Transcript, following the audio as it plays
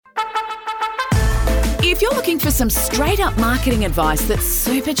If you're looking for some straight-up marketing advice that's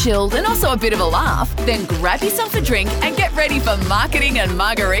super chilled and also a bit of a laugh, then grab yourself a drink and get ready for Marketing and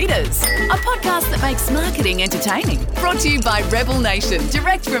Margaritas, a podcast that makes marketing entertaining. Brought to you by Rebel Nation,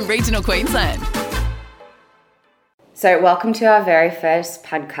 direct from regional Queensland. So welcome to our very first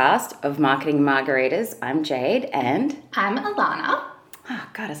podcast of Marketing and Margaritas. I'm Jade and... I'm Alana. Oh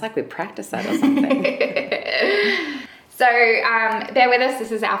God, it's like we practiced that or something. So bear with us.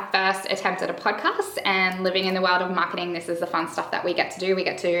 This is our first attempt at a podcast, and living in the world of marketing, this is the fun stuff that we get to do. We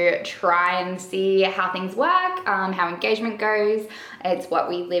get to try and see how things work, how engagement goes. It's what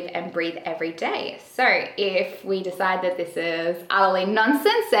we live and breathe every day. So if we decide that this is utterly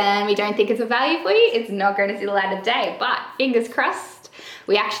nonsense and we don't think it's of value for you, it's not going to see the light of day. But fingers crossed,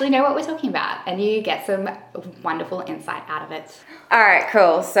 we actually know what we're talking about and you get some wonderful insight out of it. All right,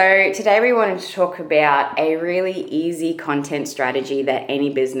 cool. So today we wanted to talk about a really easy content strategy that any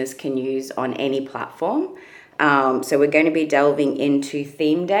business can use on any platform. So we're going to be delving into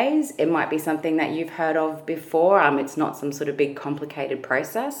theme days. It might be something that you've heard of before. It's not some sort of big complicated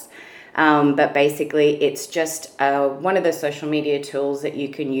process. But basically it's just one of the social media tools that you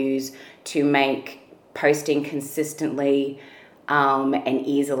can use to make posting consistently and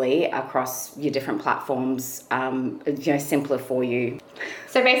easily across your different platforms, simpler for you.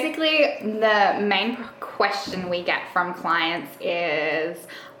 So basically, the main question we get from clients is,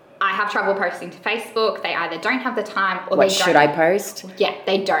 I have trouble posting to Facebook. They either don't have the time or what should I post? Yeah,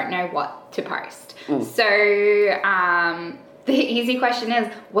 they don't know what to post. So the easy question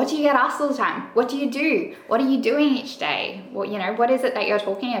is, what do you get asked all the time? What do you do? What are you doing each day? What is it that you're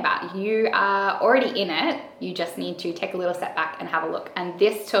talking about? You are already in it. You just need to take a little step back and have a look. And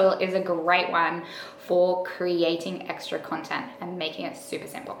this tool is a great one for creating extra content and making it super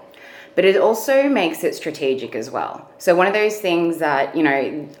simple. But it also makes it strategic as well. So one of those things that,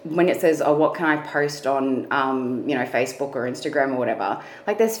 when it says, what can I post on, Facebook or Instagram or whatever,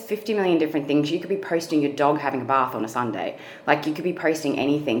 like there's 50 million different things. You could be posting your dog having a bath on a Sunday. Like you could be posting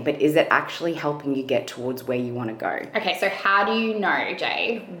anything, but is it actually helping you get towards where you want to go? Okay, so how do you know,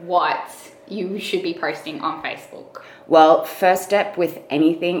 Jay, what you should be posting on Facebook? Well, first step with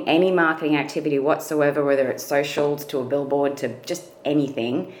anything, any marketing activity whatsoever, whether it's socials to a billboard to just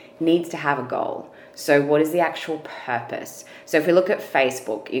anything, needs to have a goal. So what is the actual purpose? So if we look at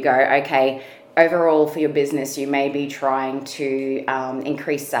Facebook, you go, okay, overall for your business, you may be trying to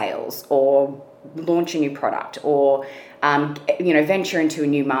increase sales or launch a new product or venture into a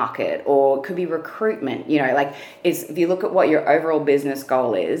new market, or it could be recruitment. If you look at what your overall business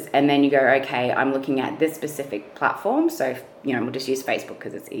goal is, and then you go, okay, I'm looking at this specific platform. So, we'll just use Facebook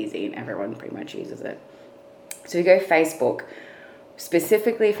because it's easy and everyone pretty much uses it. So you go Facebook,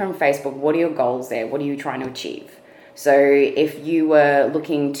 specifically from Facebook, what are your goals there? What are you trying to achieve? So if you were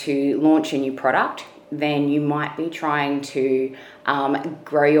looking to launch a new product, then you might be trying to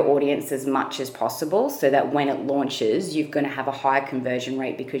grow your audience as much as possible so that when it launches, you're going to have a higher conversion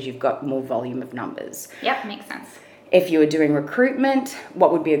rate because you've got more volume of numbers. Yep, makes sense. If you were doing recruitment,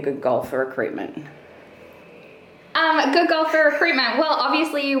 what would be a good goal for recruitment? A good goal for recruitment. Well,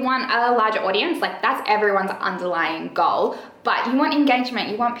 obviously you want a larger audience. Like that's everyone's underlying goal. But you want engagement.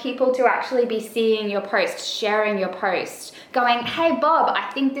 You want people to actually be seeing your post, sharing your post, going, hey, Bob,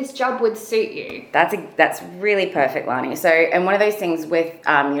 I think this job would suit you. That's really perfect, Lani. So, and one of those things with,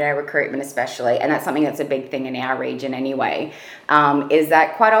 recruitment especially, and that's something that's a big thing in our region anyway, is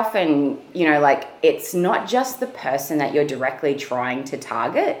that quite often, it's not just the person that you're directly trying to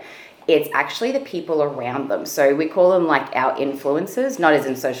target. It's actually the people around them. So we call them like our influencers, not as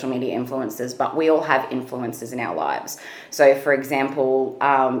in social media influencers, but we all have influencers in our lives. So for example,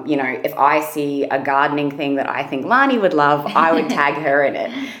 if I see a gardening thing that I think Lani would love, I would tag her in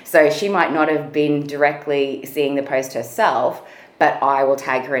it. So she might not have been directly seeing the post herself, but I will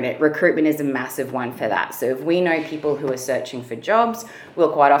tag her in it. Recruitment is a massive one for that. So if we know people who are searching for jobs,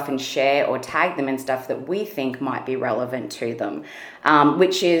 we'll quite often share or tag them in stuff that we think might be relevant to them,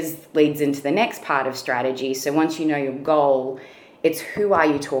 which leads into the next part of strategy. So once you know your goal, it's who are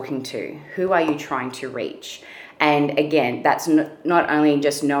you talking to? Who are you trying to reach? And again, that's not only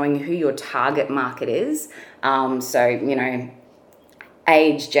just knowing who your target market is,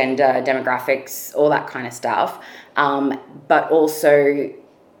 age, gender, demographics, all that kind of stuff, but also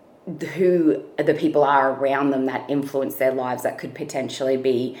who the people are around them that influence their lives that could potentially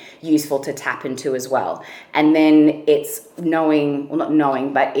be useful to tap into as well. And then it's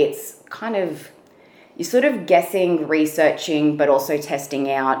it's kind of, you're sort of guessing, researching, but also testing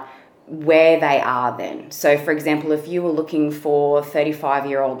out where they are then. So for example, if you were looking for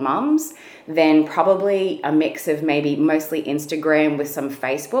 35-year-old mums, then probably a mix of maybe mostly Instagram with some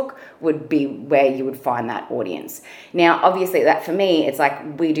Facebook would be where you would find that audience. Now, obviously that for me, it's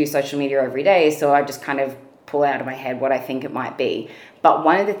like we do social media every day, so I just kind of pull out of my head what I think it might be. But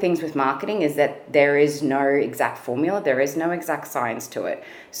one of the things with marketing is that there is no exact formula, there is no exact science to it.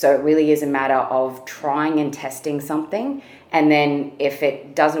 So it really is a matter of trying and testing something, and then if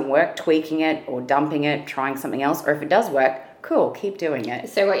it doesn't work, tweaking it or dumping it, trying something else, or if it does work, cool, keep doing it.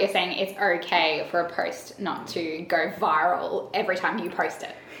 So what you're saying, it's okay for a post not to go viral every time you post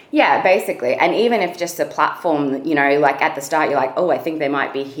it. Yeah, basically. And even if just a platform, you know, like at the start, you're like, oh, I think they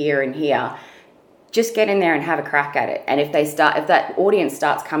might be here and here. Just get in there and have a crack at it. And if that audience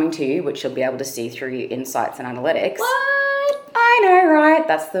starts coming to you, which you'll be able to see through your insights and analytics. What? I know, right?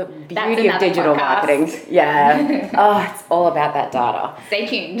 That's the beauty of digital marketing. Yeah. Oh, it's all about that data. Stay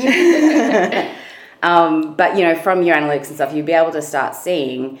tuned. But, you know, from your analytics and stuff, you'll be able to start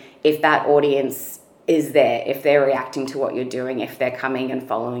seeing if that audience is there, if they're reacting to what you're doing, if they're coming and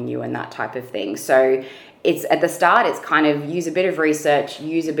following you and that type of thing. So it's at the start, it's kind of use a bit of research,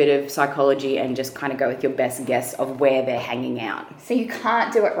 use a bit of psychology, and just kind of go with your best guess of where they're hanging out. So you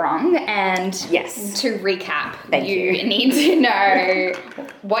can't do it wrong. And yes, to recap, Thank you need to know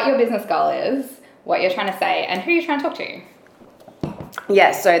what your business goal is, what you're trying to say, and who you're trying to talk to.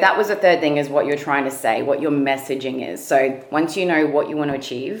 Yeah, so that was the third thing, is what you're trying to say, what your messaging is. So once you know what you want to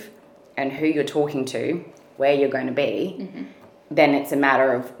achieve and who you're talking to, where you're going to be, then it's a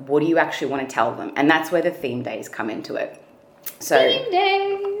matter of what do you actually want to tell them. And that's where the theme days come into it. So theme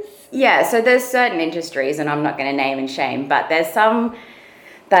days. Yeah, so there's certain industries, and I'm not going to name and shame, but there's some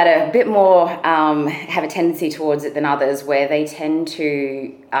that are a bit more, have a tendency towards it than others, where they tend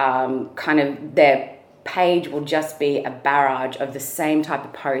to kind of, their page will just be a barrage of the same type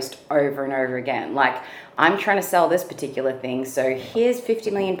of post over and over again. Like, I'm trying to sell this particular thing, so here's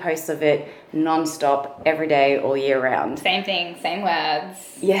 50 million posts of it non-stop every day all year round. Same thing, same words.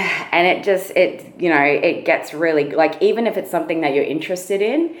 Yeah, and it gets really, like, even if it's something that you're interested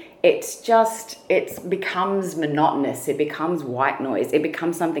in, it becomes monotonous, it becomes white noise, it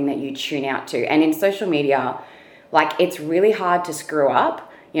becomes something that you tune out to. And in social media, like, it's really hard to screw up,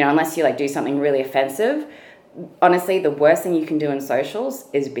 you know, unless you like do something really offensive. Honestly, the worst thing you can do in socials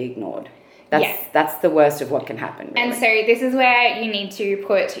is be ignored. That's the worst of what can happen, really. And so this is where you need to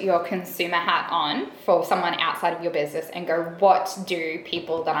put your consumer hat on for someone outside of your business and go, what do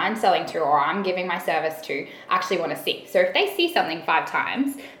people that I'm selling to or I'm giving my service to actually want to see? So if they see something 5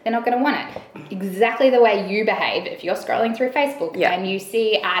 times, they're not going to want it. Exactly the way you behave. If you're scrolling through Facebook and you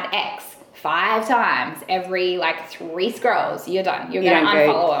see ad X 5 times every 3 scrolls, you're done. You're going to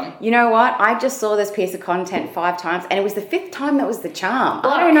unfollow them. You know what? I just saw this piece of content 5 times, and it was the 5th time that was the charm.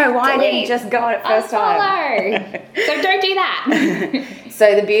 I don't know why I didn't just go at it first time. So don't do that.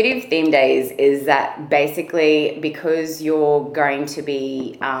 So the beauty of theme days is that basically, because you're going to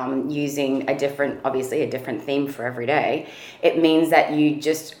be using a different theme for every day, it means that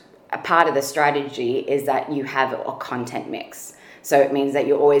a part of the strategy is that you have a content mix. So it means that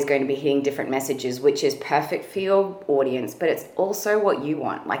you're always going to be hitting different messages, which is perfect for your audience, but it's also what you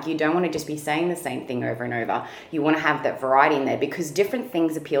want. Like, you don't want to just be saying the same thing over and over. You want to have that variety in there, because different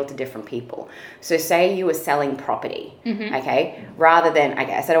things appeal to different people. So say you were selling property, okay? Rather than,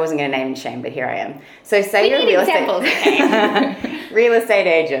 I said I wasn't going to name and shame, but here I am. So say you're real estate. Real estate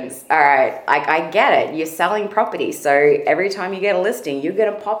agents. All right, I get it. You're selling property. So every time you get a listing, you're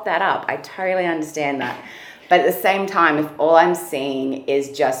going to pop that up. I totally understand that. But at the same time, if all I'm seeing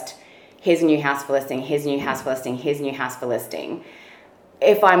is just, here's a new house for listing, here's a new house for listing, here's a new house for listing.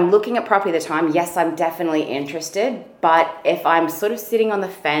 If I'm looking at property at the time, yes, I'm definitely interested. But if I'm sort of sitting on the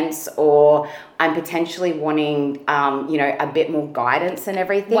fence, or I'm potentially wanting, a bit more guidance and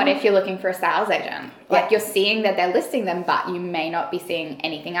everything. What if you're looking for a sales agent? Like, you're seeing that they're listing them, but you may not be seeing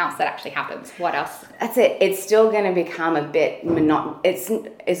anything else that actually happens. What else? That's it. It's still going to become a bit monotonous.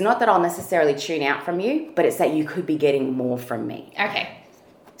 It's not that I'll necessarily tune out from you, but it's that you could be getting more from me. Okay.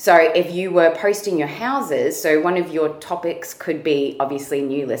 So if you were posting your houses, so one of your topics could be obviously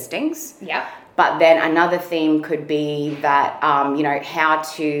new listings. Yeah. But then another theme could be that, how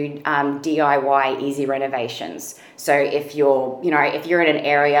to DIY easy renovations. So if you're in an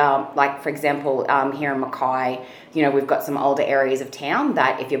area, like for example, here in Mackay, we've got some older areas of town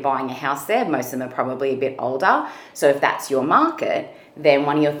that if you're buying a house there, most of them are probably a bit older. So if that's your market, then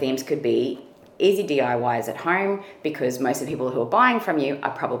one of your themes could be easy DIYs at home, because most of the people who are buying from you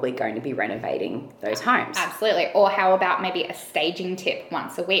are probably going to be renovating those homes. Absolutely. Or how about maybe a staging tip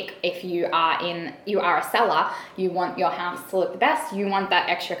once a week? If you are a seller, you want your house to look the best, you want that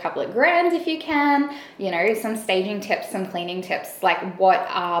extra couple of grand if you can, some staging tips, some cleaning tips, like what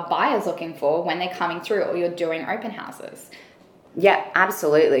are buyers looking for when they're coming through, or you're doing open houses. Yeah,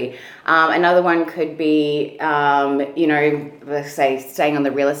 absolutely. Another one could be, let's say staying on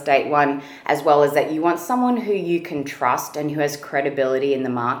the real estate one, as well as that you want someone who you can trust and who has credibility in the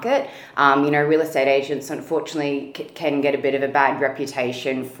market. Real estate agents, unfortunately, can get a bit of a bad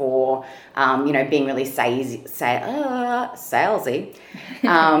reputation for, being really salesy.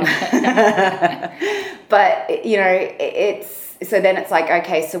 But, so then it's like,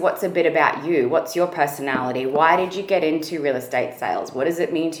 okay, so what's a bit about you? What's your personality? Why did you get into real estate sales? What does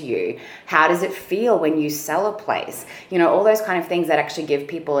it mean to you? How does it feel when you sell a place? All those kind of things that actually give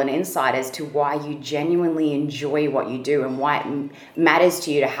people an insight as to why you genuinely enjoy what you do and why it matters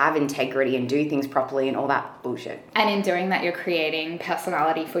to you to have integrity and do things properly and all that bullshit. And in doing that, you're creating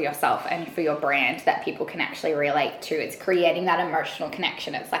personality for yourself and for your brand that people can actually relate to. It's creating that emotional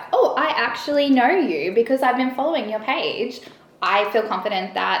connection. It's like, oh, I actually know you because I've been following your page. I feel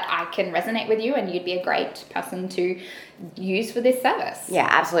confident that I can resonate with you and you'd be a great person to use for this service. Yeah,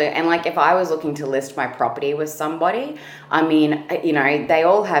 absolutely. And like if I was looking to list my property with somebody, I mean, they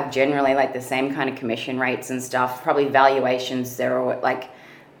all have generally like the same kind of commission rates and stuff, probably valuations. They're all like,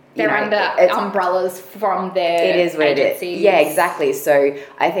 they're under umbrellas from their It is what agencies. it is. Yeah, exactly. So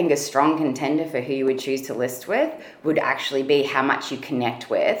I think a strong contender for who you would choose to list with would actually be how much you connect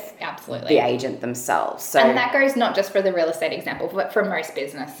with Absolutely. the agent themselves. So, and that goes not just for the real estate example, but for most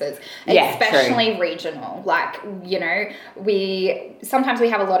businesses, Yeah, especially regional. Like, sometimes we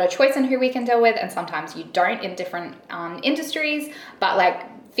have a lot of choice in who we can deal with, and sometimes you don't in different industries, but like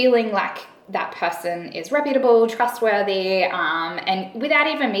feeling like that person is reputable, trustworthy, and without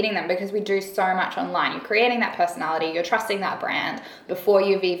even meeting them, because we do so much online. You're creating that personality, you're trusting that brand before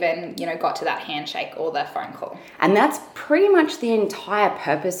you've even, got to that handshake or the phone call. And that's pretty much the entire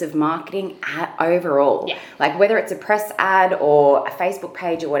purpose of marketing overall. Yeah. Like whether it's a press ad or a Facebook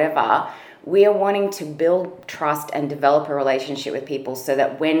page or whatever, we are wanting to build trust and develop a relationship with people so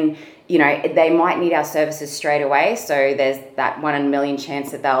that when, they might need our services straight away. So there's that 1 in a million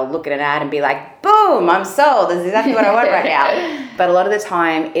chance that they'll look at an ad and be like, boom, I'm sold. This is exactly what I want right now. But a lot of the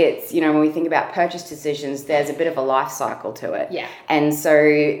time it's, when we think about purchase decisions, there's a bit of a life cycle to it. Yeah. And so,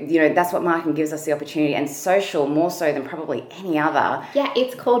 that's what marketing gives us the opportunity, and social more so than probably any other. Yeah,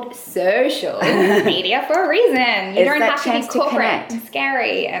 it's called social media for a reason. You don't have to be corporate and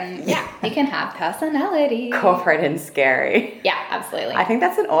scary. And you can have personality. Corporate and scary. Yeah, absolutely. I think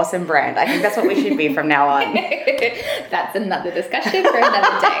that's an awesome brand. I think that's what we should be from now on. That's another discussion for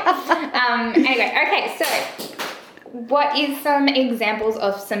another day. Anyway, okay, so what is some examples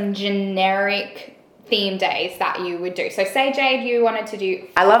of some generic theme days that you would do? So say, Jade, you wanted to do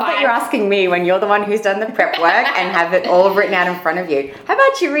I love that you're asking me when you're the one who's done the prep work and have it all written out in front of you. How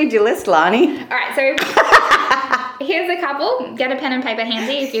about you read your list, Lani? All right, so here's a couple. Get a pen and paper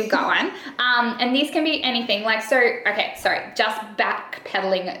handy if you've got one. And these can be anything. Just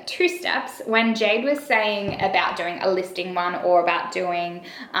backpedaling 2 steps. When Jade was saying about doing a listing one or about doing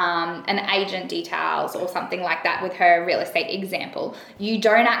an agent details or something like that with her real estate example, you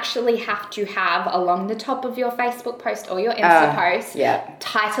don't actually have to have along the top of your Facebook post or your Insta post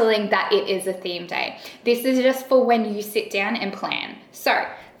titling that it is a theme day. This is just for when you sit down and plan. So,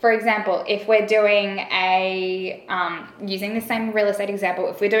 for example, if we're doing using the same real estate example,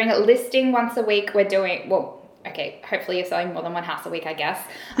 if we're doing a listing once a week, hopefully you're selling more than one house a week, I guess.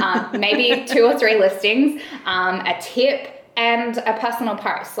 Maybe 2 or 3 listings, a tip, and a personal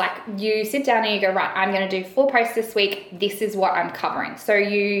post. Like you sit down and you go, right, I'm going to do 4 posts this week. This is what I'm covering. So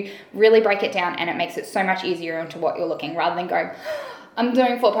you really break it down and it makes it so much easier into what you're looking, rather than going, I'm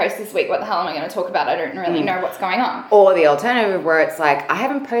doing 4 posts this week. What the hell am I going to talk about? I don't really know what's going on. Or the alternative where it's like, I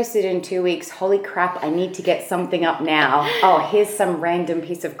haven't posted in 2 weeks. Holy crap, I need to get something up now. Oh, here's some random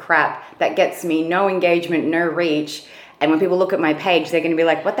piece of crap that gets me no engagement, no reach. And when people look at my page, they're going to be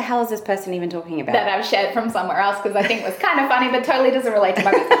like, what the hell is this person even talking about? That I've shared from somewhere else because I think it was kind of funny, but totally doesn't relate to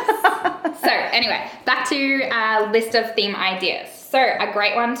my business. So anyway, back to a list of theme ideas. So a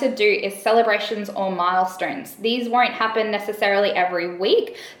great one to do is celebrations or milestones. These won't happen necessarily every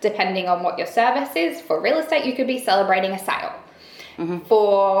week, depending on what your service is. For real estate, you could be celebrating a sale.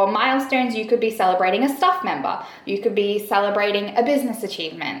 For milestones, you could be celebrating a staff member. You could be celebrating a business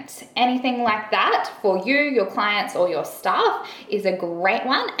achievement. Anything like that for you, your clients, or your staff is a great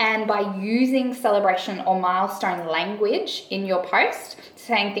one. And by using celebration or milestone language in your post,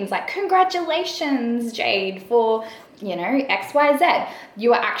 saying things like, congratulations, Jade, for XYZ.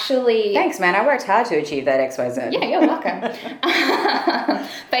 You are actually... Thanks, man. I worked hard to achieve that XYZ. Yeah, you're welcome.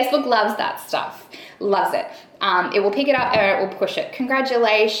 Facebook loves that stuff. Loves it. It will pick it up and it will push it.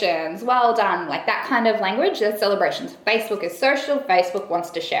 Congratulations. Well done. Like that kind of language. There's celebrations. Facebook is social. Facebook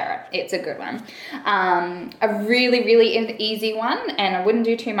wants to share it. It's a good one. A really, really easy one, and I wouldn't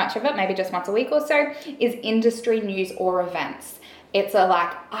do too much of it, maybe just once a week or so, is industry news or events. It's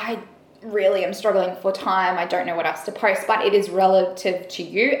I really am struggling for time. I don't know what else to post, but it is relative to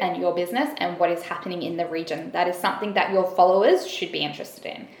you and your business and what is happening in the region. That is something that your followers should be interested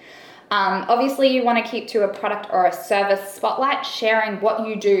in. Obviously, you want to keep to a product or a service spotlight, sharing what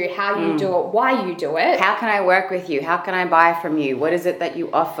you do, how you do it, why you do it. How can I work with you? How can I buy from you? What is it that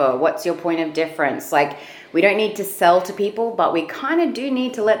you offer? What's your point of difference? Like, we don't need to sell to people, but we kind of do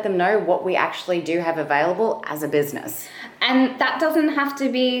need to let them know what we actually do have available as a business. And that doesn't have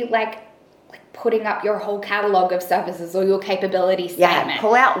to be like putting up your whole catalog of services or your capability statement. Yeah,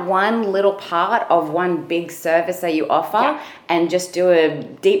 pull out one little part of one big service that you offer and just do a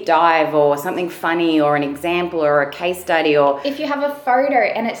deep dive or something funny or an example or a case study. Or if you have a photo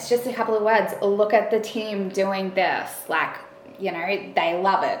and it's just a couple of words, look at the team doing this, they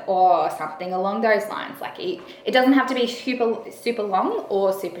love it, or something along those lines. Like it doesn't have to be super long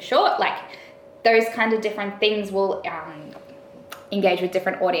or super short. Like those kind of different things will engage with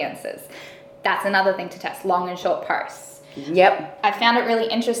different audiences. That's another thing to test, long and short posts. Yep. I found it really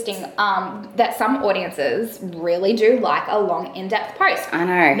interesting that some audiences really do like a long, in-depth post. I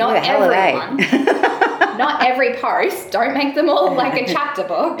know. Not Who the hell everyone. are they? Not every post. Don't make them all like a chapter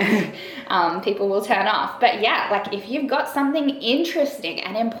book. People will turn off. But yeah, like if you've got something interesting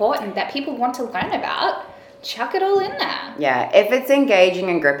and important that people want to learn about, chuck it all in there. Yeah. If it's engaging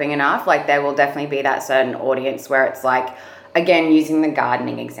and gripping enough, like there will definitely be that certain audience where it's like, again, using the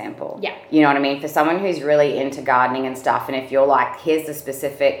gardening example. Yeah. You know what I mean? For someone who's really into gardening and stuff, and if you're like, here's the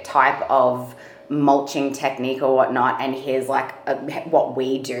specific type of mulching technique or whatnot, and here's like what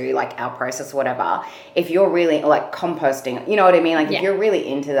we do, like our process or whatever. If you're really like composting, you know what I mean? Like if you're really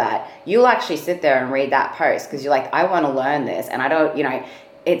into that, you'll actually sit there and read that post because you're like, I want to learn this. And I don't,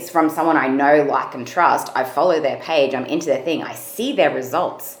 it's from someone I know, like, and trust. I follow their page. I'm into their thing. I see their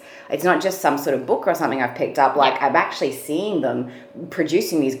results. It's not just some sort of book or something I've picked up. Like I'm actually seeing them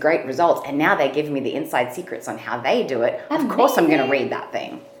producing these great results, and now they're giving me the inside secrets on how they do it. Amazing. Of course I'm going to read that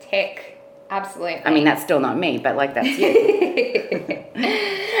thing. Tick. Absolutely. I mean, that's still not me, but like that's you.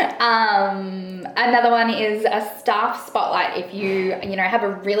 Another one is a staff spotlight. If you have a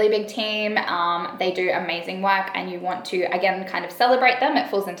really big team, they do amazing work and you want to, again, kind of celebrate them. It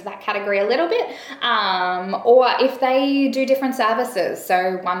falls into that category a little bit. Or if they do different services.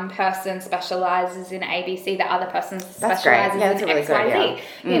 So one person specializes in ABC, the other person specializes in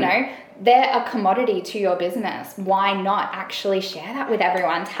XYZ. They're a commodity to your business. Why not actually share that with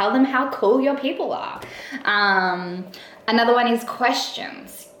everyone? Tell them how cool your people are. Another one is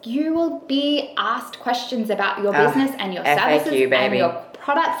questions. You will be asked questions about your business and your services and your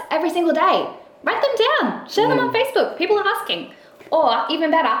products every single day. Write them down. Share them on Facebook. People are asking. Or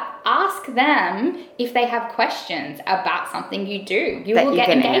even better, ask them if they have questions about something you do. You will get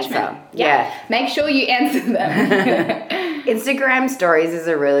engagement. Yeah. Make sure you answer them. Instagram stories is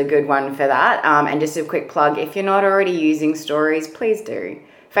a really good one for that. And just a quick plug, if you're not already using stories, please do.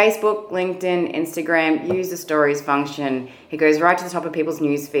 Facebook, LinkedIn, Instagram, use the stories function. It goes right to the top of people's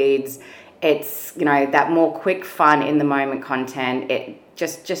news feeds. It's, that more quick, fun, in the moment content.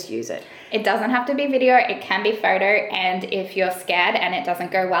 Just use it. It doesn't have to be video, it can be photo, and if you're scared and it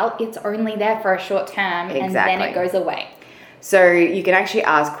doesn't go well, it's only there for a short term and then it goes away. So you can actually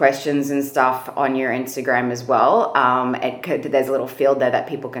ask questions and stuff on your Instagram as well. There's a little field there that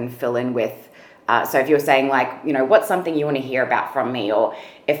people can fill in with. So if you're saying like, what's something you want to hear about from me? Or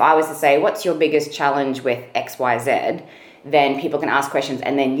if I was to say, what's your biggest challenge with XYZ? Then people can ask questions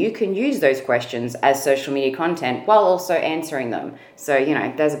and then you can use those questions as social media content while also answering them. So,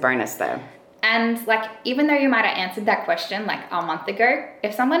 there's a bonus there. And like, even though you might have answered that question like a month ago,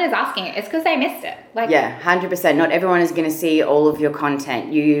 if someone is asking it, it's because they missed it. 100%. Not everyone is going to see all of your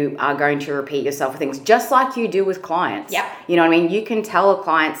content. You are going to repeat yourself with things just like you do with clients. Yep. You know what I mean? You can tell a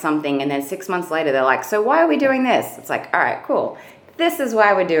client something and then 6 months later, they're like, so why are we doing this? It's like, all right, cool. this is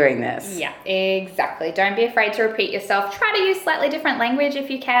why we're doing this. Yeah, exactly. Don't be afraid to repeat yourself. Try to use slightly different language if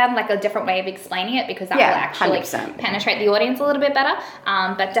you can, like a different way of explaining it, because that will actually 100%. Penetrate the audience a little bit better.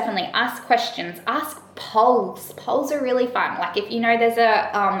 But definitely ask questions. Ask polls. Polls are really fun. Like if you know there's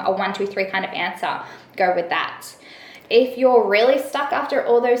a 1, 2, 3 kind of answer, go with that. If you're really stuck after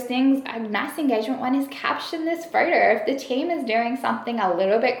all those things, a nice engagement one is caption this photo. If the team is doing something a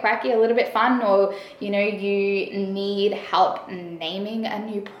little bit quirky, a little bit fun, or you need help naming a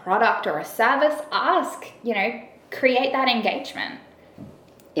new product or a service, ask, create that engagement.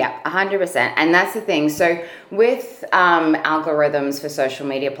 Yeah, 100%. And that's the thing. So with algorithms for social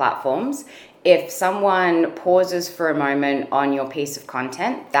media platforms, if someone pauses for a moment on your piece of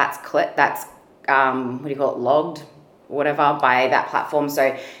content, that's logged, whatever, by that platform.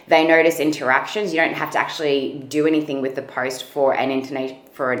 So they notice interactions. You don't have to actually do anything with the post for an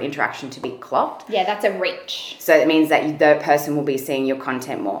interaction to be clocked. Yeah, that's a reach. So it means that the person will be seeing your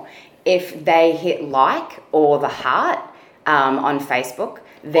content more. If they hit like or the heart on Facebook,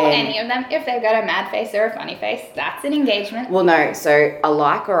 then... Or any of them. If they've got a mad face or a funny face, that's an engagement. Well, no. So a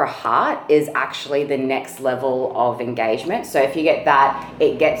like or a heart is actually the next level of engagement. So if you get that,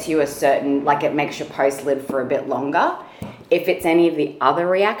 it gets you a certain, like it makes your post live for a bit longer. If it's any of the other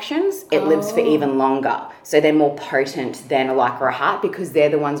reactions, it lives for even longer. So they're more potent than a like or a heart because they're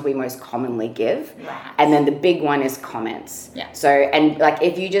the ones we most commonly give. Right. And then the big one is comments. Yeah. So, and like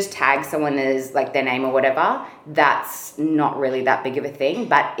if you just tag someone as like their name or whatever, that's not really that big of a thing.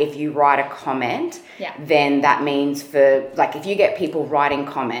 But if you write a comment, then that means for, like if you get people writing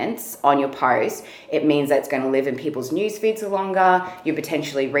comments on your post, it means that it's going to live in people's news feeds for longer. You're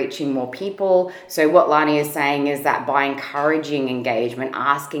potentially reaching more people. So what Lani is saying is that by encouraging engagement,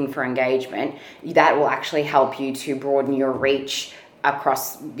 asking for engagement, that will actually help you to broaden your reach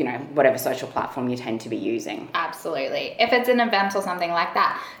across, whatever social platform you tend to be using. Absolutely. If it's an event or something like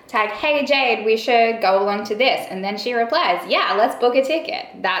that, tag, hey Jade, we should go along to this. And then she replies, yeah, let's book a ticket.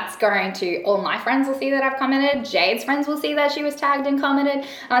 That's going to, all my friends will see that I've commented. Jade's friends will see that she was tagged and commented.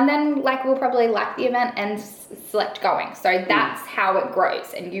 And then we'll probably like the event and select going. So that's how it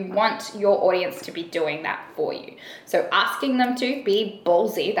grows. And you want your audience to be doing that for you. So asking them to be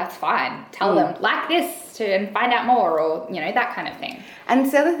ballsy, that's fine. Tell them like this and find out more, or, that kind of thing. And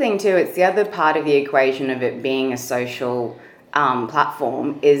it's the other thing too, it's the other part of the equation of it being a social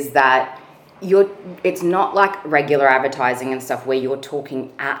platform is that it's not like regular advertising and stuff where you're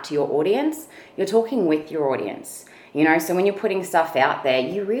talking at your audience, you're talking with your audience. So when you're putting stuff out there,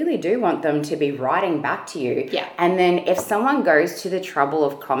 you really do want them to be writing back to you. Yeah. And then if someone goes to the trouble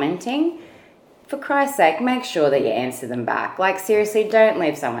of commenting, for Christ's sake, make sure that you answer them back. Like seriously, don't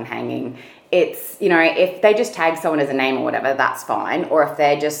leave someone hanging. It's, if they just tag someone as a name or whatever, that's fine. Or if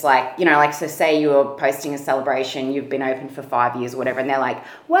they're just like, so say you're posting a celebration, you've been open for 5 years or whatever, and they're like,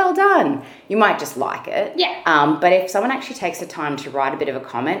 well done. You might just like it. Yeah. But if someone actually takes the time to write a bit of a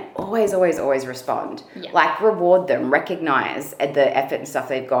comment, always, always, always respond. Yeah. Like reward them, recognize the effort and stuff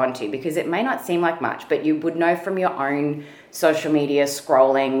they've gone to, because it may not seem like much, but you would know from your own social media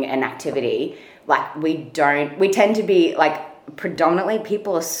scrolling and activity, like we tend to be like, predominantly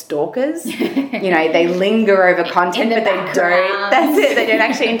people are stalkers. They linger over content, but they don't. That's it. They don't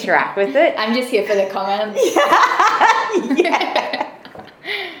actually interact with it. I'm just here for the comments. Yeah.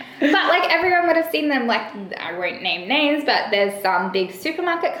 But everyone would have seen them, I won't name names, but there's some big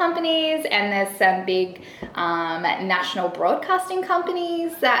supermarket companies and there's some big national broadcasting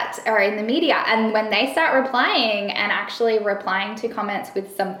companies that are in the media. And when they start replying to comments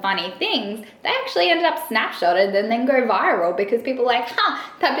with some funny things, they actually ended up snapshotted and then go viral because people are like,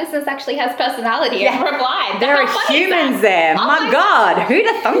 that business actually has personality and replied. There are humans there. Oh my God, who'd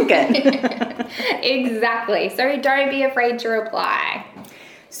have thunk it? Exactly. So don't be afraid to reply.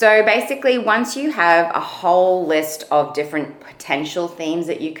 So basically, once you have a whole list of different potential themes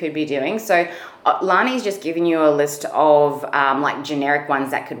that you could be doing, so Lani's just giving you a list of generic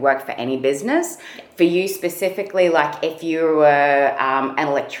ones that could work for any business. For you specifically, if you were an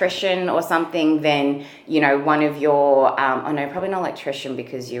electrician or something, then, one of your, probably not electrician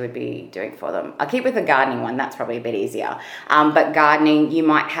because you would be doing for them. I'll keep with the gardening one. That's probably a bit easier. But gardening, you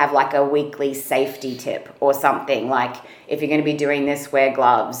might have a weekly safety tip or something if you're going to be doing this, wear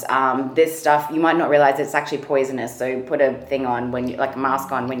gloves. This stuff, you might not realize it's actually poisonous. So put a thing on a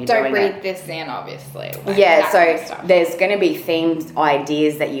mask on when you're doing it. Don't breathe this in obviously. There's going to be themed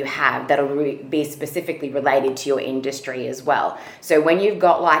ideas that you have that'll be specifically related to your industry as well. So when you've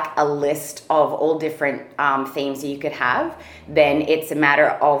got like a list of all different themes that you could have, then it's a matter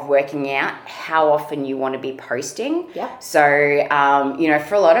of working out how often you want to be posting. Yep. So,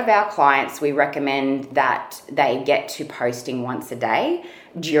 for a lot of our clients, we recommend that they get to posting once a day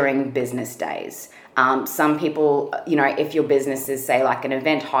during business days. Some people, if your business is, say, like an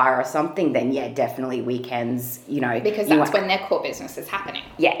event hire or something, then yeah, definitely weekends, Because that's when their core business is happening.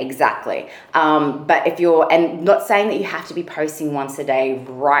 Yeah, exactly. But and not saying that you have to be posting once a day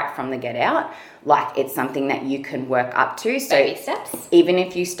right from the get out, like it's something that you can work up to. So baby steps. Even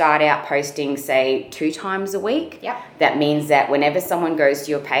if you start out posting, say, 2 times a week, yep. That means that whenever someone goes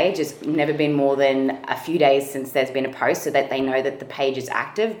to your page, it's never been more than a few days since there's been a post, so that they know that the page is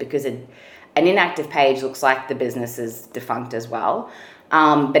active, because an inactive page looks like the business is defunct as well.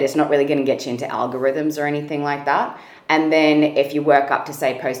 But it's not really going to get you into algorithms or anything like that. And then if you work up to,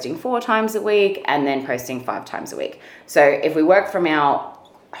 say, posting 4 times a week and then posting 5 times a week. So if we work from our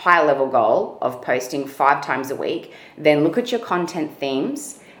high level goal of posting 5 times a week, then look at your content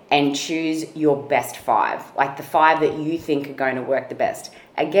themes and choose your best 5, like the 5 that you think are going to work the best.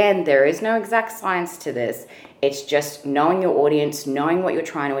 Again, there is no exact science to this. It's just knowing your audience, knowing what you're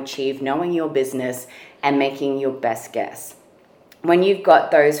trying to achieve, knowing your business, and making your best guess. When you've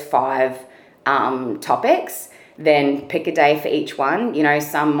got those 5 topics, then pick a day for each one.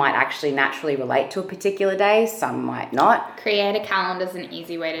 Some might actually naturally relate to a particular day, some might not. Create a calendar is an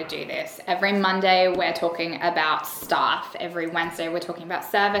easy way to do this. Every Monday, we're talking about staff. Every Wednesday, we're talking about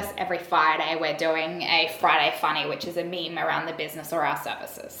service. Every Friday, we're doing a Friday Funny, which is a meme around the business or our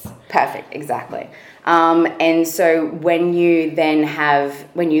services. Perfect, exactly. And so when you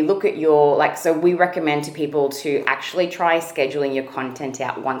look at so we recommend to people to actually try scheduling your content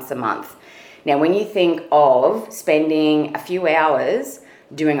out once a month. Now, when you think of spending a few hours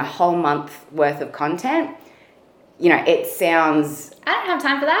doing a whole month worth of content, it sounds... I don't have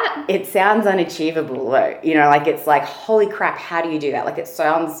time for that. It sounds unachievable though. It's like, holy crap, how do you do that? Like, it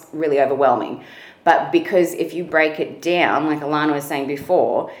sounds really overwhelming. But because if you break it down, like Alana was saying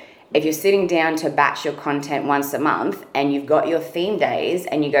before, if you're sitting down to batch your content once a month and you've got your theme days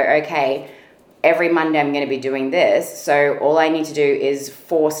and you go, okay, every Monday I'm going to be doing this, so all I need to do is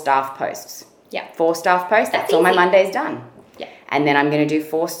 4 staff posts. Yeah. 4 staff posts, that's all my Mondays done. Yeah. And then I'm going to do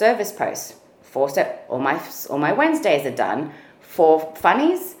 4 service posts. All my Wednesdays are done. 4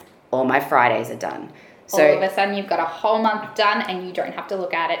 funnies, all my Fridays are done. So all of a sudden you've got a whole month done and you don't have to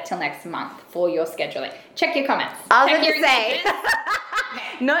look at it till next month for your scheduling. Check your comments. I was going to say,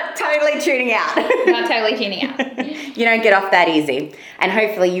 not totally tuning out. Not totally tuning out. You don't get off that easy. And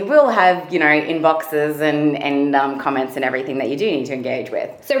hopefully you will have, inboxes and comments and everything that you do need to engage with.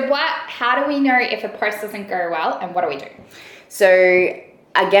 So how do we know if a post doesn't go well, and what do we do? So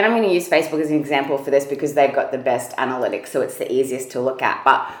again, I'm going to use Facebook as an example for this because they've got the best analytics, so it's the easiest to look at.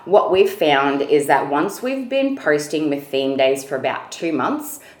 But what we've found is that once we've been posting with theme days for about 2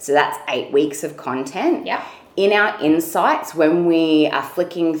 months, so that's 8 weeks of content. Yeah. In our insights, when we are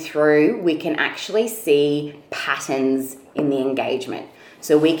flicking through, we can actually see patterns in the engagement.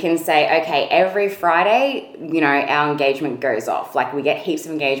 So we can say, okay, every Friday, our engagement goes off. Like, we get heaps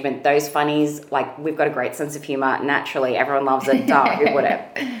of engagement. Those funnies, like, we've got a great sense of humor. Naturally, everyone loves it. Duh, whatever.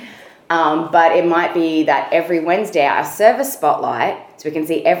 But it might be that every Wednesday, our service spotlight, so we can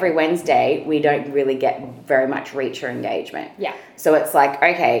see every Wednesday, we don't really get very much reach or engagement. Yeah. So it's like,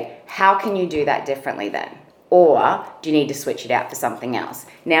 okay, how can you do that differently then? Or do you need to switch it out for something else?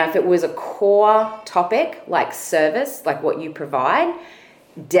 Now, if it was a core topic like service, like what you provide,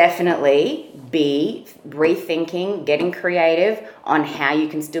 definitely be rethinking, getting creative on how you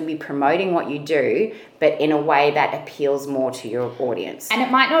can still be promoting what you do, but in a way that appeals more to your audience. And it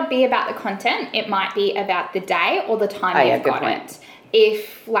might not be about the content, it might be about the day or the time you've got it.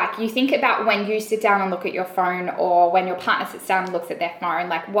 If, like, you think about when you sit down and look at your phone, or when your partner sits down and looks at their phone,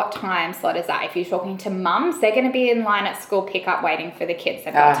 like, what time slot is that? If you're talking to mums, they're going to be in line at school pickup waiting for the kids.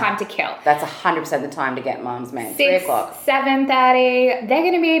 They've got time to kill. That's 100% the time to get mums, man. 6, 3 o'clock. 7:30, they're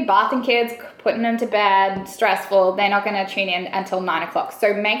going to be bathing kids, putting them to bed, stressful. They're not going to tune in until 9 o'clock.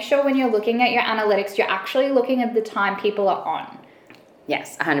 So make sure when you're looking at your analytics, you're actually looking at the time people are on.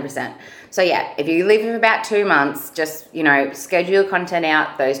 Yes, 100%. So yeah, if you leave it for about 2 months, just, schedule your content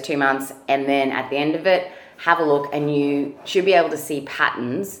out those 2 months, and then at the end of it, have a look, and you should be able to see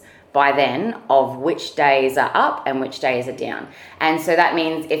patterns by then of which days are up and which days are down. And so that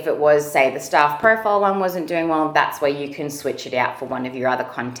means if it was, say, the staff profile one wasn't doing well, that's where you can switch it out for one of your other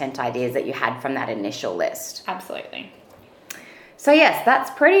content ideas that you had from that initial list. Absolutely. So yes,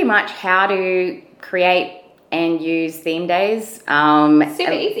 that's pretty much how to create and use theme days.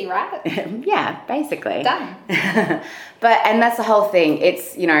 Super easy, right? Yeah, basically. Done. And that's the whole thing.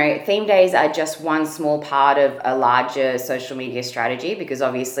 It's, theme days are just one small part of a larger social media strategy, because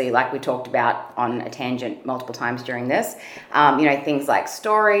obviously, like we talked about on a tangent multiple times during this, things like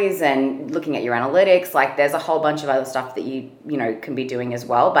stories and looking at your analytics, like there's a whole bunch of other stuff that you can be doing as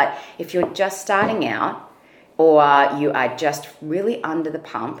well. But if you're just starting out or you are just really under the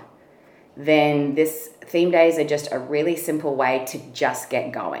pump, then this theme days are just a really simple way to just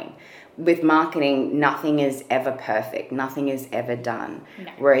get going. With marketing, nothing is ever perfect. Nothing is ever done.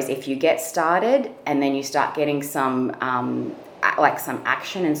 No. Whereas if you get started and then you start getting some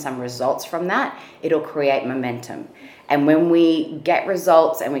action and some results from that, it'll create momentum. And when we get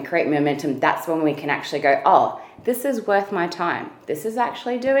results and we create momentum, that's when we can actually go, oh, this is worth my time. This is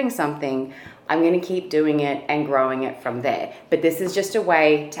actually doing something. I'm going to keep doing it and growing it from there. But this is just a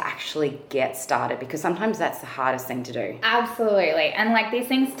way to actually get started, because sometimes that's the hardest thing to do. Absolutely. And these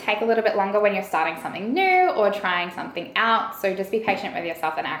things take a little bit longer when you're starting something new or trying something out. So just be patient with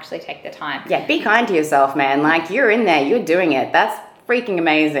yourself and actually take the time. Yeah, be kind to yourself, man. You're in there, you're doing it. That's freaking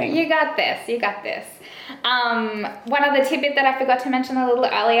amazing. You got this. You got this. One other tidbit that I forgot to mention a little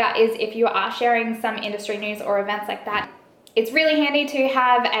earlier is if you are sharing some industry news or events like that, it's really handy to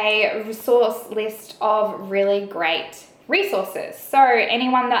have a resource list of really great resources. So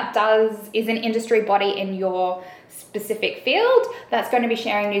anyone that is an industry body in your specific field that's going to be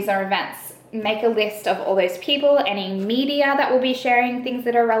sharing news or events, make a list of all those people, any media that will be sharing things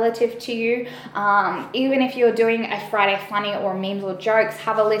that are relative to you. Even if you're doing a Friday Funny or memes or jokes,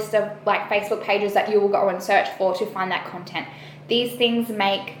 have a list of Facebook pages that you will go and search for to find that content. These things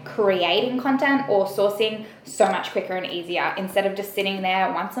make creating content or sourcing so much quicker and easier, instead of just sitting there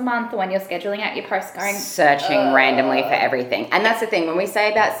once a month when you're scheduling out your posts going searching randomly for everything. And that's the thing, when we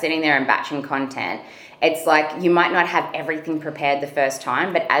say about sitting there and batching content, it's you might not have everything prepared the first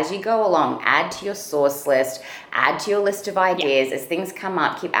time, but as you go along, add to your source list, add to your list of ideas. Yeah. As things come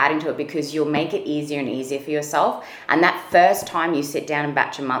up, keep adding to it, because you'll make it easier and easier for yourself. And that first time you sit down and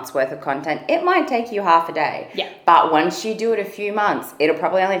batch a month's worth of content, it might take you half a day. Yeah. But once you do it a few months, it'll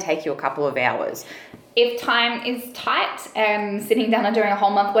probably only take you a couple of hours. If time is tight and sitting down and doing a whole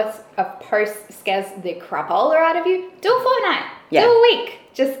month worth of posts scares the crapola out of you, do a fortnight, do a week.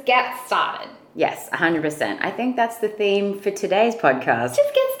 Just get started. Yes, 100%. I think that's the theme for today's podcast.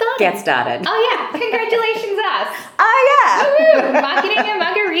 Just get started. Get started. Oh, yeah. Congratulations, us. Oh, yeah. Woo-hoo. Marketing and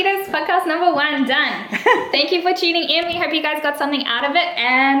Margaritas podcast number 1 done. Thank you for tuning in. We hope you guys got something out of it,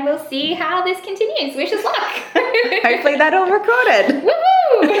 and we'll see how this continues. Wish us luck. Hopefully that all recorded.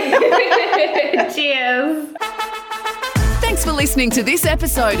 Woo-hoo. Cheers. Thanks for listening to this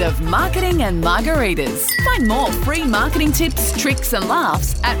episode of Marketing and Margaritas. Find more free marketing tips, tricks and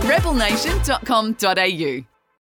laughs at rebelnation.com.au.